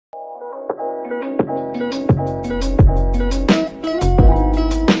Hello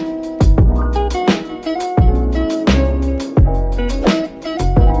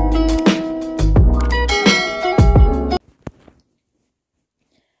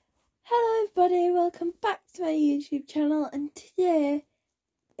everybody, welcome back to my YouTube channel, and today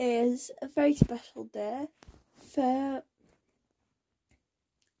is a very special day for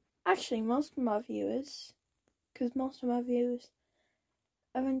actually most of my viewers, because most of my viewers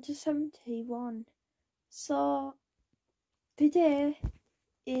are under 71. So today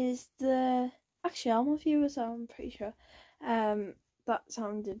is actually all my viewers are, I'm pretty sure. That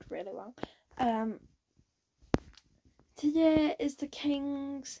sounded really wrong. Today is the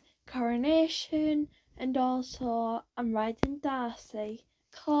King's coronation, and also I'm riding Darcy,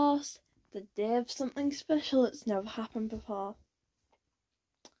 cause the day of something special that's never happened before.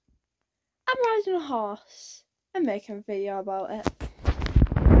 I'm riding a horse and making a video about it.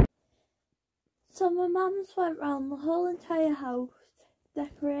 So my mum's went round the whole entire house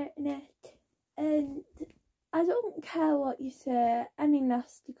decorating it, and I don't care what you say, any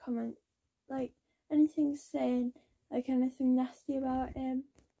nasty comment, like anything saying like anything nasty about him,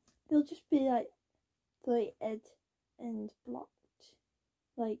 he'll just be like deleted and blocked.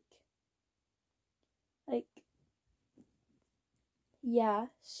 Like yeah,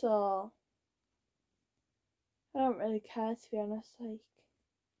 so I don't really care, to be honest. Like,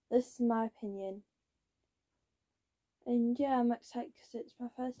 this is my opinion, and yeah, I'm excited because it's my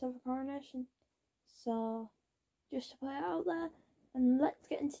first ever coronation, so just to put it out there. And let's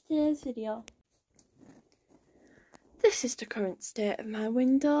get into today's video. This is the current state of my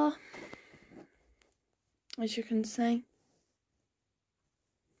window, as you can see.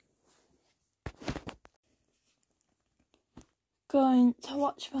 Going to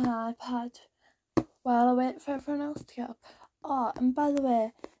watch my iPad while I wait for everyone else to get up. Oh, and by the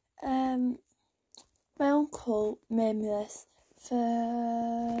way, my uncle made me this for,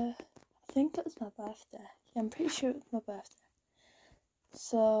 I think it was my birthday. Yeah, I'm pretty sure it was my birthday.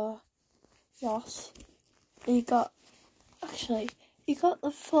 So, yes, he got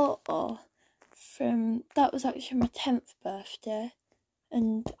the photo from, that was actually my 10th birthday,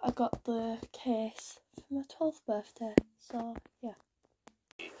 and I got the case for my 12th birthday, so yeah.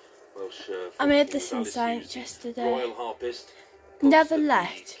 I made this in science yesterday. Never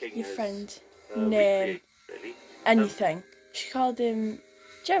let your friend name anything. She called him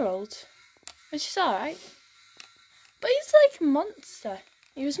Gerald, which is alright, but he's like a monster.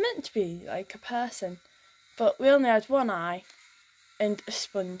 He was meant to be like a person, but we only had one eye and a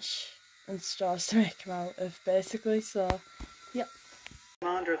sponge and straws to make him out of, basically, so yep.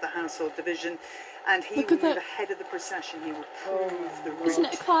 Commander of the household division, and he will be the head of the procession. He will prove the route. Isn't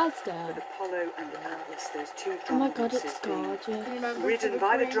it a Clydesdale? With Apollo and Atlas, those two Oh my drum god, it's horses gorgeous. ridden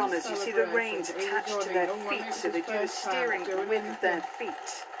by the drummers. You see the reins attached to their feet, so they do the steering with their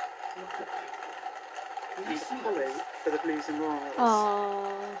feet. And Apollo for the Blues and Royals.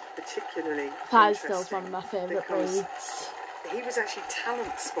 Oh, Particularly Clydesdale's one of my favourite breeds. He was actually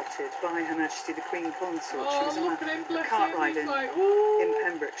talent spotted by Her Majesty the Queen Consort. She was on a cart ride in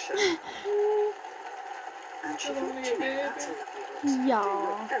Pembrokeshire. And she thought, you know, that's a lovely horse. Yeah.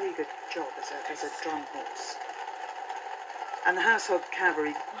 Doing a very good job as a drum horse. And the household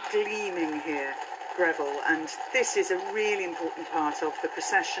cavalry gleaming here, Greville, and this is a really important part of the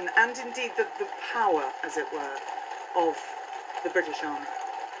procession, and indeed the power, as it were, of the British Army.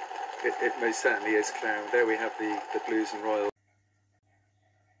 It most certainly is, Claire. There we have the Blues and Royals.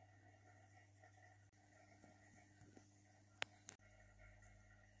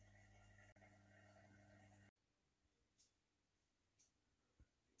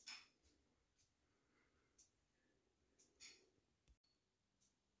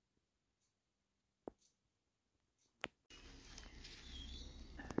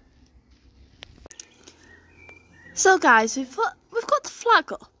 So guys, we've got the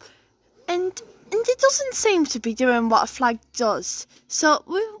flag up, and it doesn't seem to be doing what a flag does. So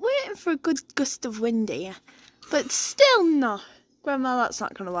we're waiting for a good gust of wind here, but still not. Grandma, that's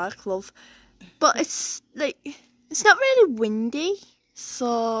not gonna work, love. But it's like, it's not really windy,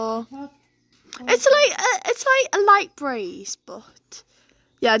 so it's like a light breeze. But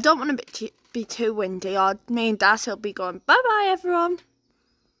yeah, I don't want to be too windy, or me and Darcy will be going bye bye everyone.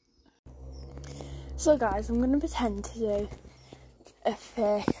 So guys, I'm going to pretend to do a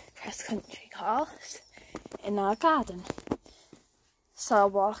fake cross-country course in our garden. So I'll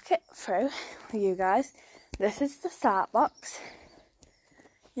walk it through with you guys. This is the start box.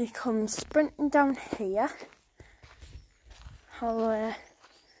 You come sprinting down here, all the way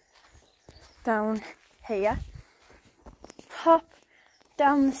down here, hop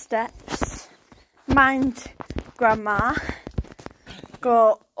down the steps, mind Grandma,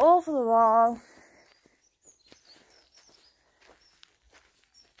 go over the wall,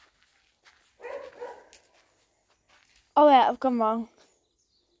 oh wait, I've gone wrong.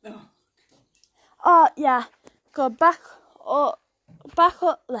 Oh. Oh yeah, go back up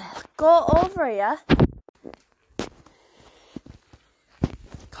there, go over here,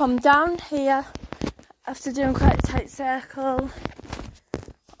 come down here after doing quite a tight circle,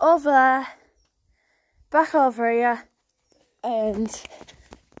 over there, back over here, and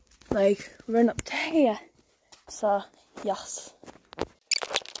like run up to here. So yes,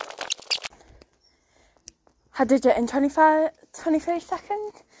 I did it in 23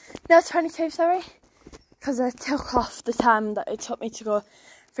 seconds, no 22, sorry, because I took off the time that it took me to go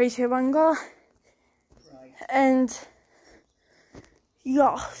 3, 2, 1 go. Right. And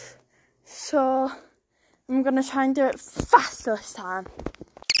yes, so I'm gonna try and do it fast this time.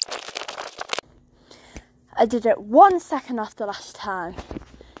 I did it 1 second off the last time.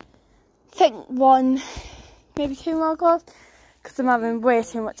 I think 1, maybe 2 more goes, because I'm having way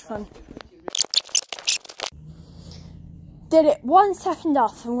too much fun. Did it 1 second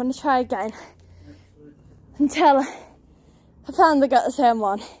off. I'm going to try again until I finally got the same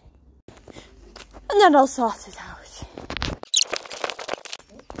one, and then I'll sort it out.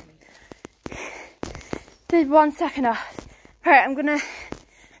 Did 1 second off. Right, I'm going to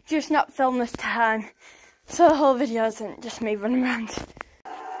just not film this time, so the whole video isn't just me running around.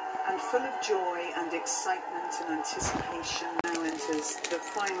 And full of joy and excitement and anticipation, now enters the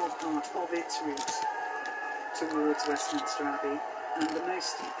final part of its route towards Westminster Abbey and the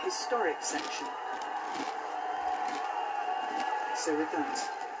most historic section. So with that,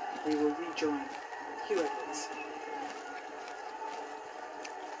 we will rejoin Hugh Edwards.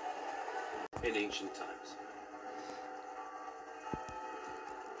 In ancient times.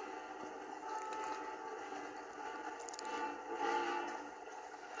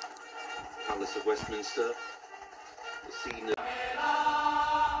 Palace of Westminster, the scene of...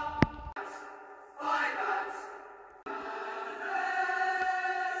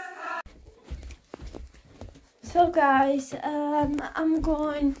 So guys, I'm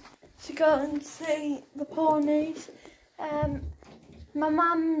going to go and see the ponies. My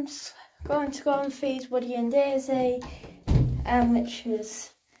mum's going to go and feed Woody and Daisy, which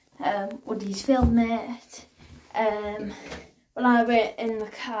is Woody's field mate. While I wait in the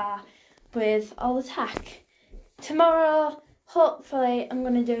car with all the tack. Tomorrow, hopefully, I'm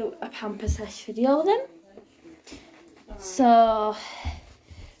going to do a Pamper sesh video with him. So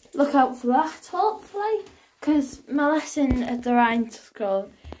look out for that, hopefully. Because my lesson at the Rhine School,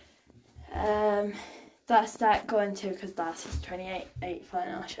 that I start going to, because Darcy's 28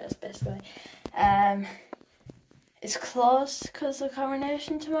 final shows basically, it's closed because of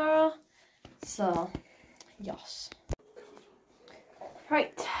coronation tomorrow. So, yes.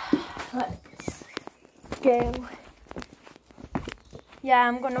 Right, let's go. Yeah,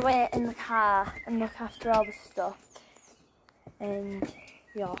 I'm going to wait in the car and look after all the stuff. And,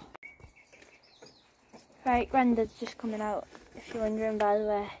 yeah. Right, Grandad's just coming out, if you're wondering, by the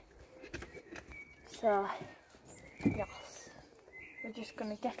way. So, yes. We're just going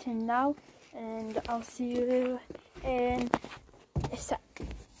to get in now, and I'll see you in a sec.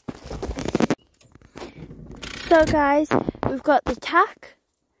 So guys, we've got the tack,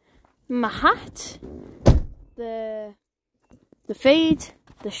 my hat, the feed,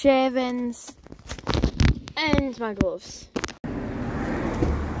 the shavings, and my gloves.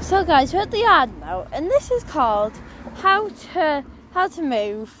 So guys, we're at the yard now, and this is called how to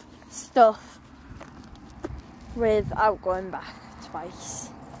move stuff without going back twice.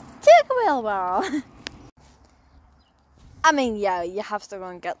 Take a wheelbarrow. I mean, yeah, you have to go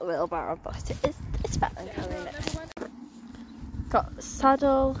and get the wheelbarrow, but it's better than carrying it. Got the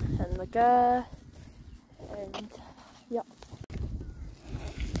saddle and the girth, and yep.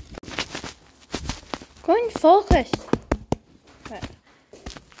 Going focused. Right.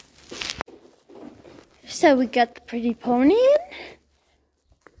 So we got the pretty pony in.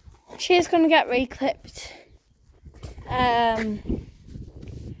 She's going to get re-clipped. I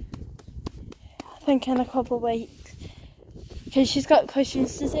think in a couple of weeks. Because she's got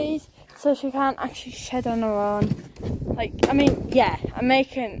Cushing's disease, so she can't actually shed on her own. Like, I mean, yeah,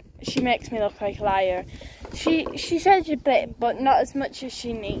 she makes me look like a liar. She sheds a bit, but not as much as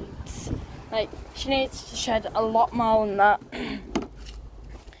she needs. Like, she needs to shed a lot more than that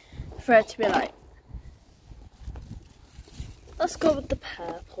for her to be like, let's go with the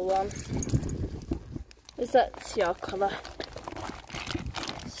purple one. Is that your colour?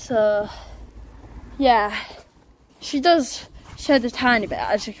 So, yeah, she does shed shed a tiny bit,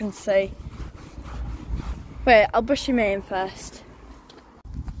 as you can see. Wait, I'll brush your mane first.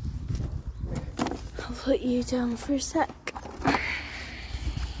 I'll put you down for a sec.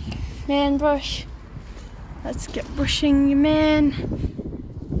 Mane brush. Let's get brushing your mane.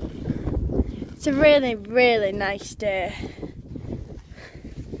 It's a really, really nice day.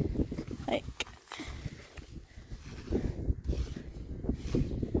 Like,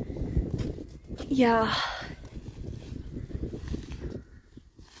 yeah.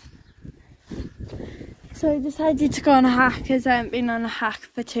 So I decided to go on a hack, because I haven't been on a hack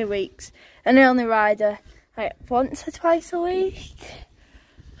for 2 weeks, and I only ride her like once or twice a week.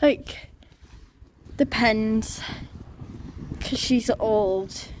 Like, depends, because she's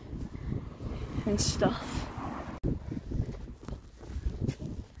old and stuff.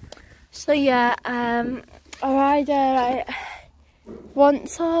 So yeah, I ride her like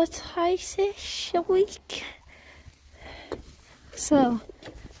once or twice-ish a week. So,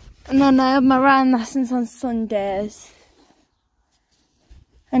 and then I have my riding lessons on Sundays,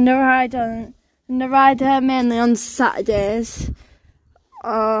 and I ride her mainly on Saturdays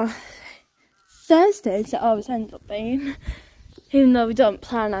or Thursdays. It always ends up being, even though we don't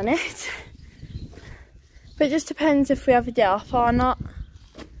plan on it. But it just depends if we have a day off or not.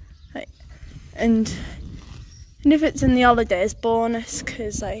 Like, and if it's in the holidays, bonus,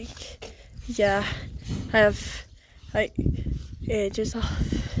 because like, yeah, I have like ages off.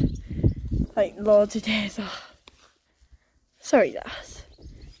 Like loads of days off. Sorry, Darcy.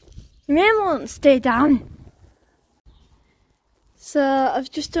 Your mane won't stay down. So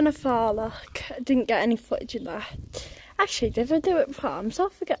I've just done a forelock. I didn't get any footage of that. Actually, did I do it before? I'm so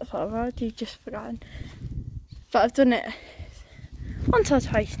forgetful. I've already just forgotten. But I've done it once or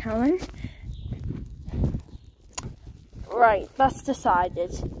twice now then. Right, that's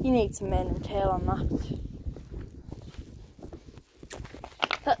decided. You need some mane and tail on that.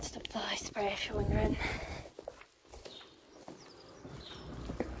 That's the fly spray, if you're wondering.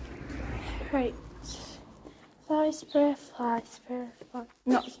 Right. Fly spray,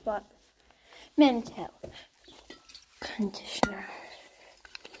 not spot. Mane and tail. Conditioner.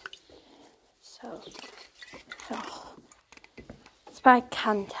 So, it's by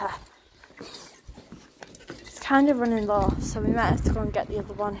Pamper. It's kind of running low, so we might have to go and get the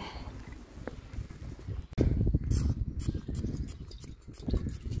other one.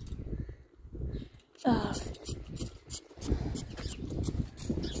 Oh.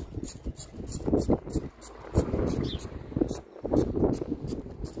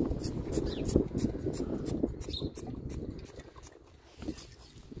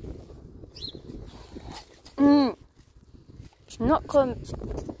 Not going.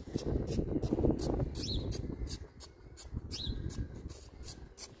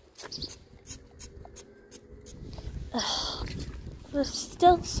 There's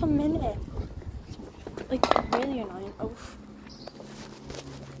still some in it. Like, really annoying. Oh,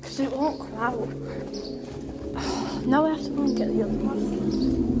 because it won't come out. Now we have to go and get the other one.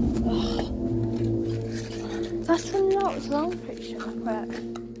 That's running out as well, I'm pretty sure that works.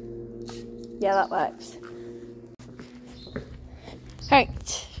 Yeah, that works.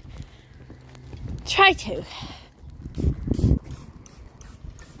 Right. Try to.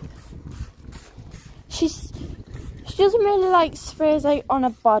 She doesn't really like sprays like on her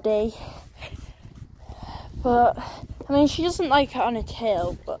body. But, I mean, she doesn't like it on her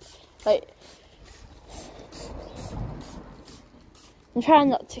tail, but, like, I'm trying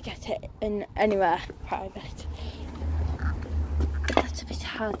not to get it in anywhere private. That's a bit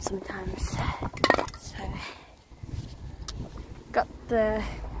hard sometimes. So, got the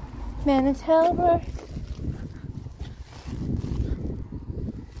mane and tail brush.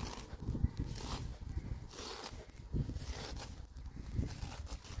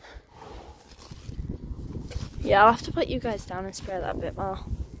 Yeah, I'll have to put you guys down and spray that a bit more.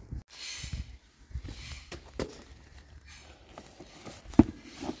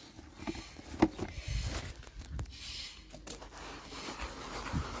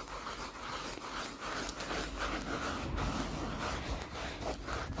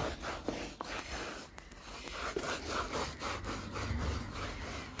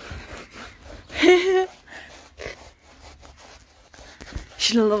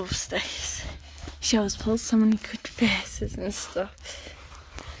 She loves this. She always pulls so many good faces and stuff.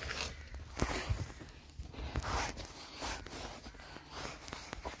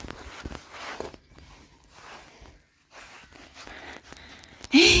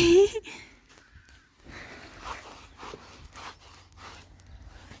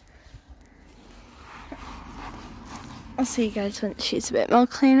 I'll see you guys when she's a bit more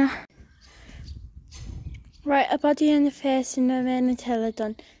cleaner. Right, I body and the face and the mane and tail are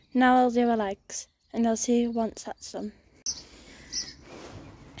done. Now I'll do her legs, and I'll see you once that's done.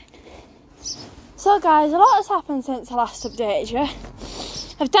 So guys, a lot has happened since I last updated you.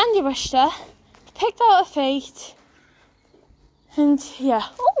 I've dandy brushed her, picked out her feet, and yeah.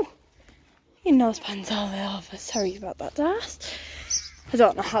 Oh, your nose band's all the way over. Sorry about that, Darcy. I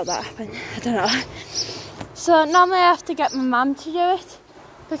don't know how that happened. I don't know. So normally I have to get my mum to do it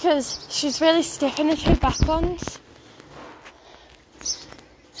because she's really stiff in the two back ones.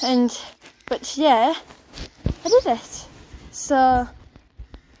 But today I did it. So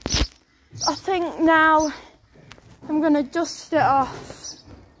I think now I'm gonna dust it off,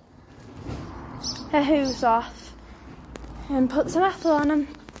 her hooves off, and put some apple on them.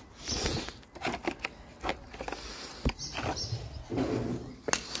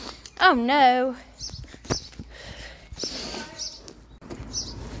 Oh no!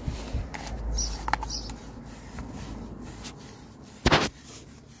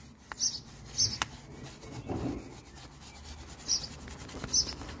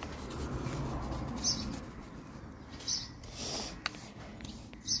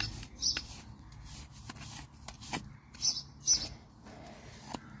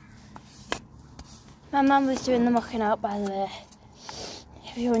 My mum was doing the mucking out, by the way,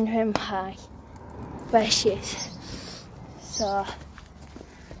 if you're wondering where she is. So,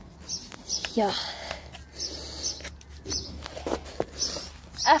 yeah.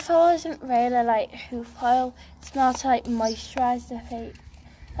 If I wasn't really like hoof oil, it smells like moisturised the feet.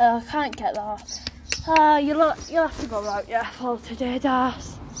 I can't get that off. You'll have to go out your fall today,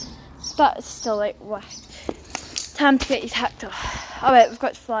 Darcy. That's still like wet. Time to get your tacked off. Oh wait, we've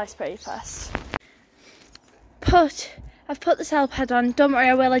got to fly spray first. I've put the saddle pad on. Don't worry,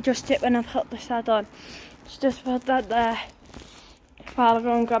 I will adjust it when I put the saddle on. Just put that there while I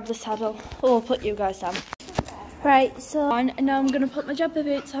go and grab the saddle. Or I'll put you guys down. Right, so now I'm going to put my jumper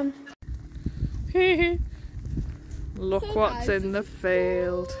boots on. Look so what's in the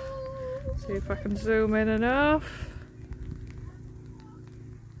field. See if I can zoom in enough.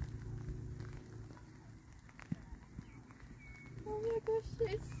 Oh my gosh,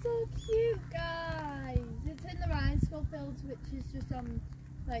 it's so cute, guys. It's in the Ryan School fields, which is just on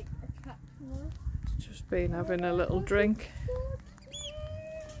like a track for us. It's just been having a little drink. So cute.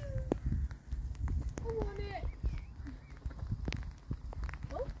 I want it.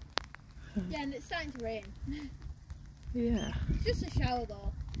 Oh. Yeah, and it's starting to rain. Yeah. It's just a shower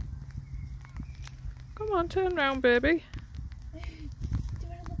though. Come on, turn round, baby. Do it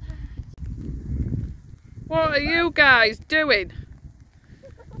on the pad. What are you guys doing?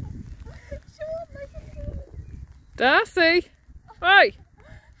 Darcy! Oi! Extremely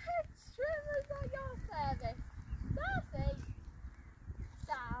at your service. Darcy!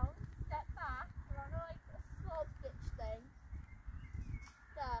 Down, step back, we're on like a slow stitch thing.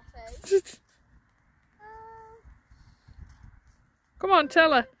 Darcy. Come on,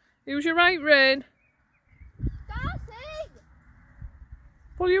 tell her. Use your right rein. Darcy!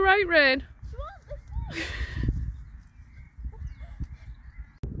 Pull your right rein. She won't listen.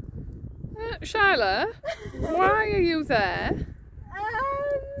 Shaila, why are you there? I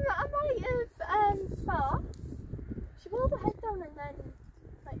might have fell. She rolled her head down and then,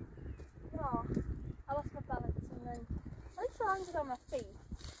 like, no, I lost my balance and then at least I landed on my feet.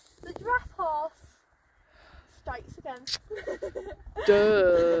 The giraffe horse strikes again.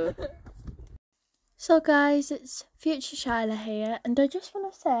 Duh. So guys, it's future Shaila here, and I just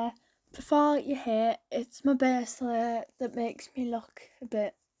want to say, before you hear, it's my bracelet that makes me look a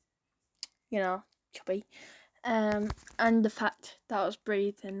bit, you know, chubby, and the fact that I was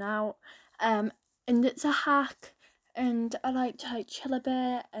breathing out, and it's a hack, and I like to like chill a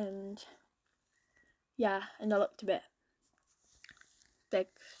bit, and yeah, and I looked a bit big,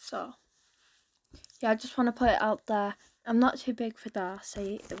 so yeah, I just want to put it out there. I'm not too big for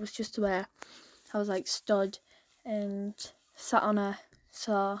Darcy, it was just the way I was like stood and sat on her,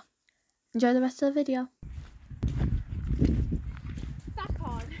 so enjoy the rest of the video. Back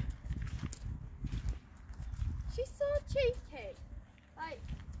on. She's so cheeky. Like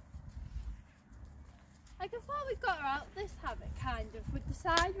I thought we got her out this habit kind of with the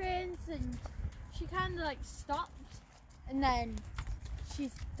side reins, and she kind of like stopped, and then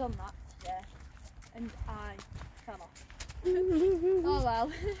she's done that today, and I fell off. Oh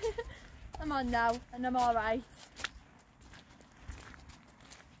well. I'm on now, and I'm alright.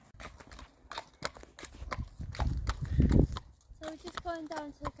 So we're just going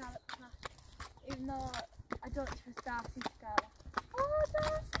down to the gallop track, even though I don't trust Darcy to gallop. Oh,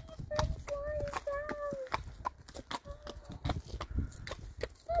 Darcy, your friend's lying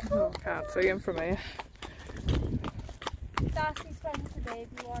down. Oh, can't see him from here. friend's the baby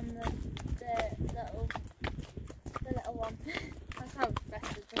one, the little one. That's how it's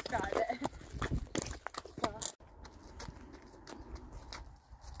best to describe it. So.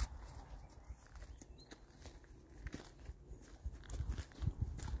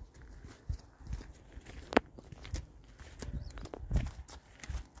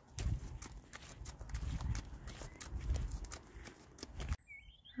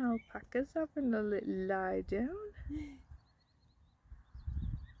 Alpaca's having a little lie down.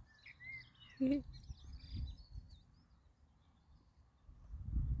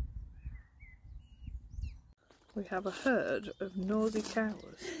 We have a herd of nosy cows.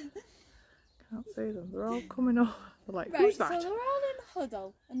 Can't see them, they're all coming over. They're like, who's that? So they're all in a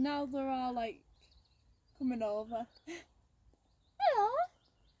huddle, and now they're all like coming over. Hello.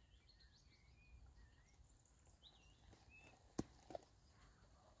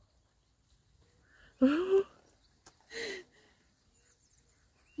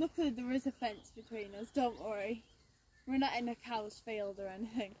 Luckily there is a fence between us, don't worry. We're not in a cow's field or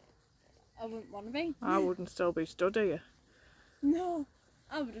anything. I wouldn't want to be. I wouldn't still be stood here. No,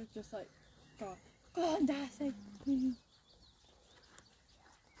 I would have just like gone. Go on, Darcy.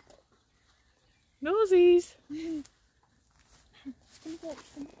 Nosies!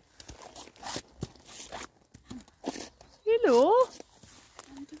 Hello!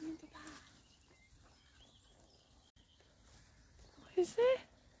 I'm doing the bath. What is it?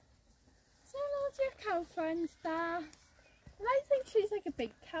 So hello to your cow friends, Darcy. And I think she's like a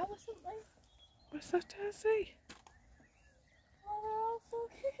big cow or something. What's that, Darcy? Oh, they're all so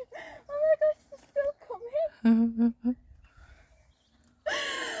cute. Oh my gosh, they're still coming.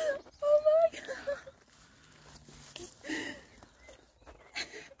 Oh my god.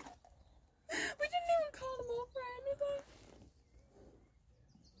 We didn't even call them up or anything.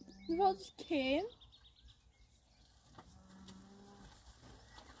 We all just came.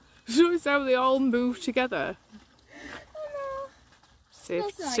 So it's how they all move together. Oh no.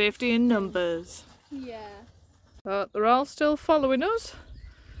 Smells nice. Safety in numbers. Yeah. But they're all still following us.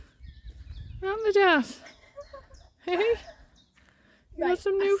 Aren't they, Daz? Hey? You got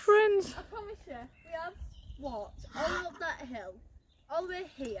some new friends. I promise you, we have walked all up that hill, all the way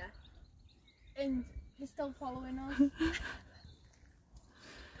here, and he's still following us.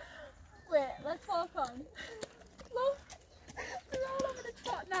 Wait, let's walk on. Look, we're all over the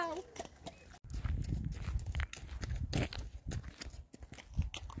trot now.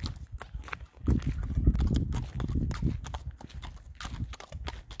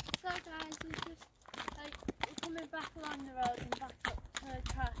 So guys, we're just like we're coming back along the road and back up to the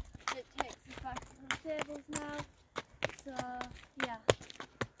track. It takes us back to the stables now. So yeah.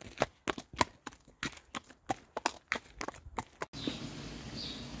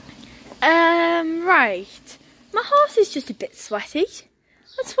 Right. My horse is just a bit sweaty.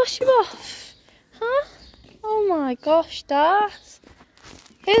 Let's wash him off. Huh? Oh my gosh, Darcy.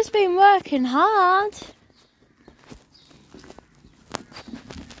 Who's been working hard?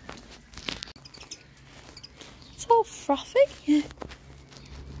 It's all frothy.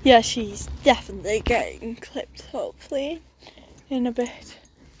 Yeah, she's definitely getting clipped, hopefully, in a bit.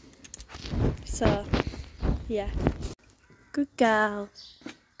 So, yeah. Good girl.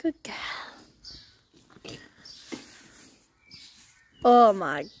 Good girl. Oh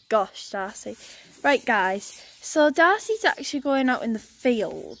my gosh, Darcy. Right, guys. So, Darcy's actually going out in the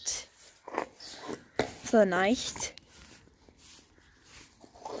field for the night.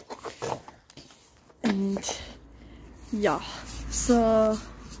 And, yeah. So,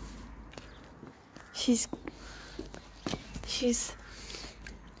 she's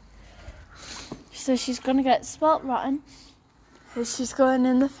gonna get spot rotten. She's going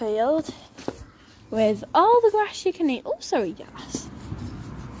in the field with all the grass she can eat. Oh, sorry, Gas.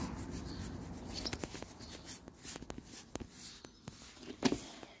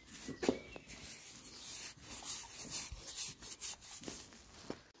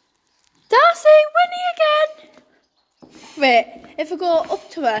 Darcy, Winnie again! Wait, if I go up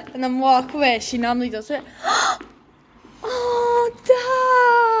to her and then walk away, she normally does it. Oh,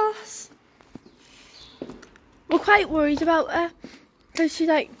 Darcy! We're quite worried about her because she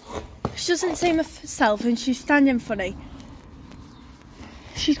doesn't seem herself and she's standing funny.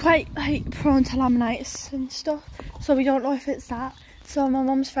 She's quite prone to laminitis and stuff, so we don't know if it's that. So my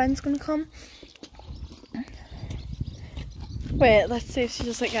mum's friend's gonna come. Wait, let's see if she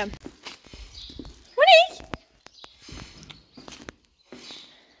does it again. Winnie!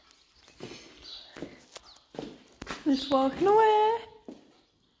 Just walking away.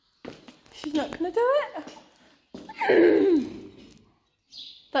 She's not gonna do it.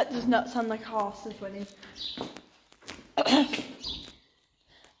 That does not sound like horses, Winnie.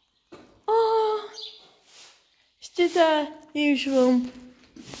 did her usual.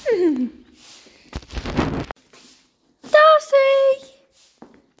 Darcy!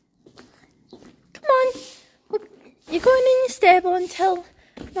 Come on. You're going in your stable until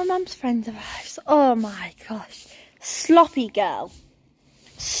my mum's friend arrives. Oh my gosh. Sloppy girl.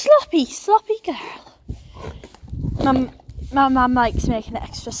 Sloppy girl. My mum likes making it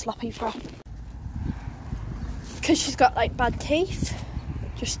extra sloppy for her. Because she's got like bad teeth.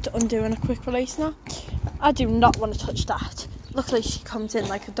 Just undoing a quick release now. I do not want to touch that. Luckily she comes in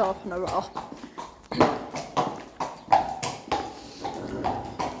like a dog on a roll.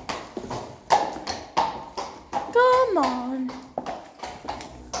 Come on.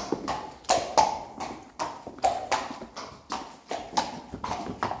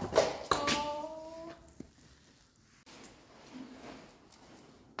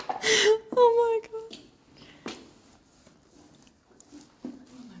 Oh my god.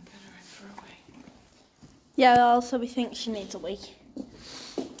 Yeah, also we think she needs a wee.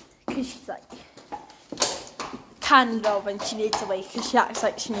 Because she's like kind of when she needs a wee, because she acts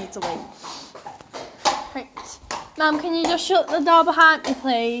like she needs a wee. Right. Mum, can you just shut the door behind me,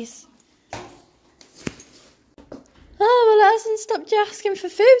 please? Oh, well, that hasn't stopped you asking for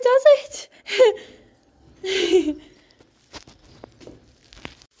food, has it?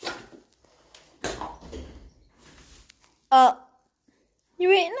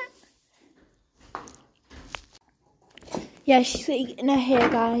 You eating it? Yeah, she's eating her hair,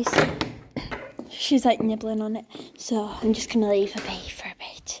 guys. She's like nibbling on it, so I'm just gonna leave her be for a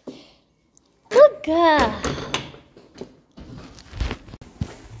bit. Good girl.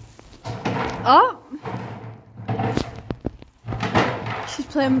 Oh, she's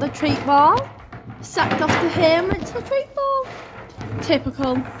playing with the treat ball. Sacked off the hair and went to the treat ball.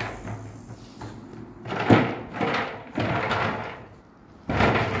 Typical.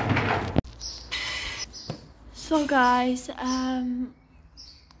 So guys, I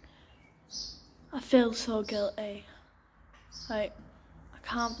feel so guilty. Like, I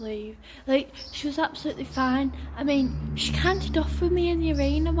can't believe, like, she was absolutely fine. I mean, she cantered off with me in the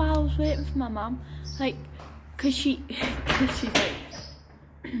arena while I was waiting for my mum. Like, cause she's like,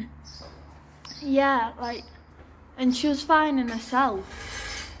 yeah, like, and she was fine in herself.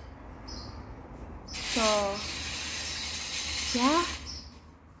 So, yeah.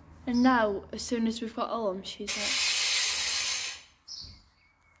 And now, as soon as we've got home, she's like...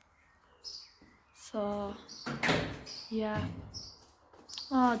 So, yeah.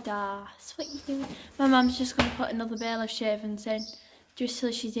 Oh, Darcy, what are you doing? My mum's just going to put another bale of shavings in, just so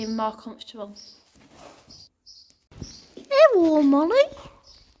she's even more comfortable. Hello, Molly.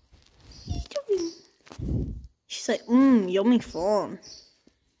 What are you doing? She's like, yummy fun.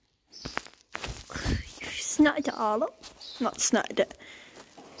 She snatted it all up. Not snatted it.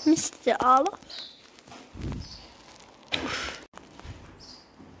 Missed it all up.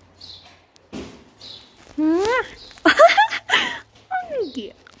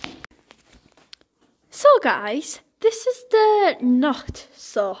 So guys, this is the not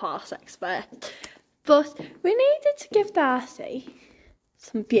so horse expert, but we needed to give Darcy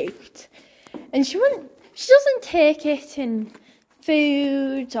some beauty, and she doesn't take it in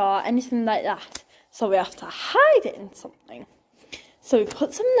food or anything like that, so we have to hide it in something. So we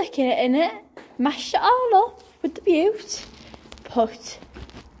put some liquor in it, mashed it all up with the beauty, put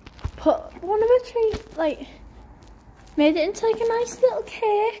one of her treats, like, made it into like a nice little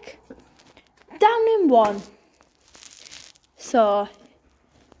cake, down in one. So,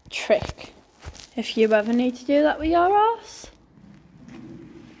 trick, if you ever need to do that with your horse,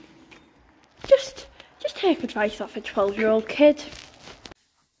 just take advice off a 12-year-old kid.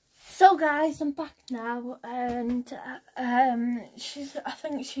 So guys, I'm back now, and I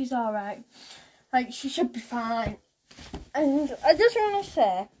think she's alright. Like, she should be fine. And I just want to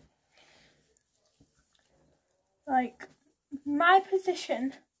say, like, my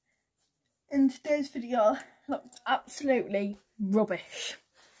position in today's video looked absolutely rubbish.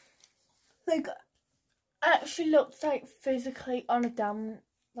 Like, I actually looked like physically on a damn,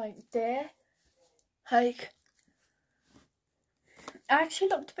 like, day. Like, I actually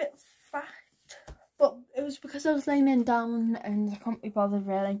looked a bit fat, but it was because I was laying down and I couldn't be bothered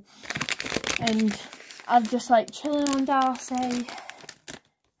really. And I'm just like chilling on Darcy,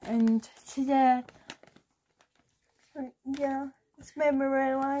 and today, yeah, it's made me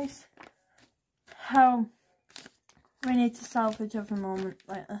realise how we need to salvage every moment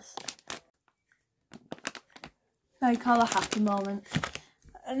like this. Like all the happy moments.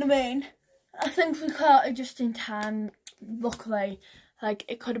 And I mean, I think we caught her just in time, luckily. Like,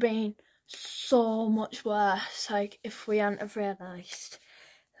 it could have been so much worse, like, if we hadn't have realised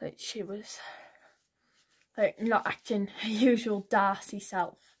that she was like not acting her usual Darcy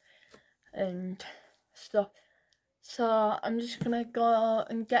self and stuff. So I'm just gonna go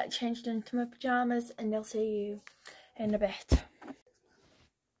and get changed into my pyjamas, and I'll see you in a bit.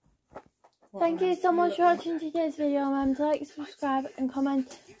 Thank you so much for watching today's video. Remember to like, subscribe and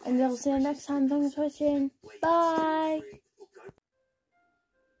comment, and I'll see you next time. Thanks for watching. Bye.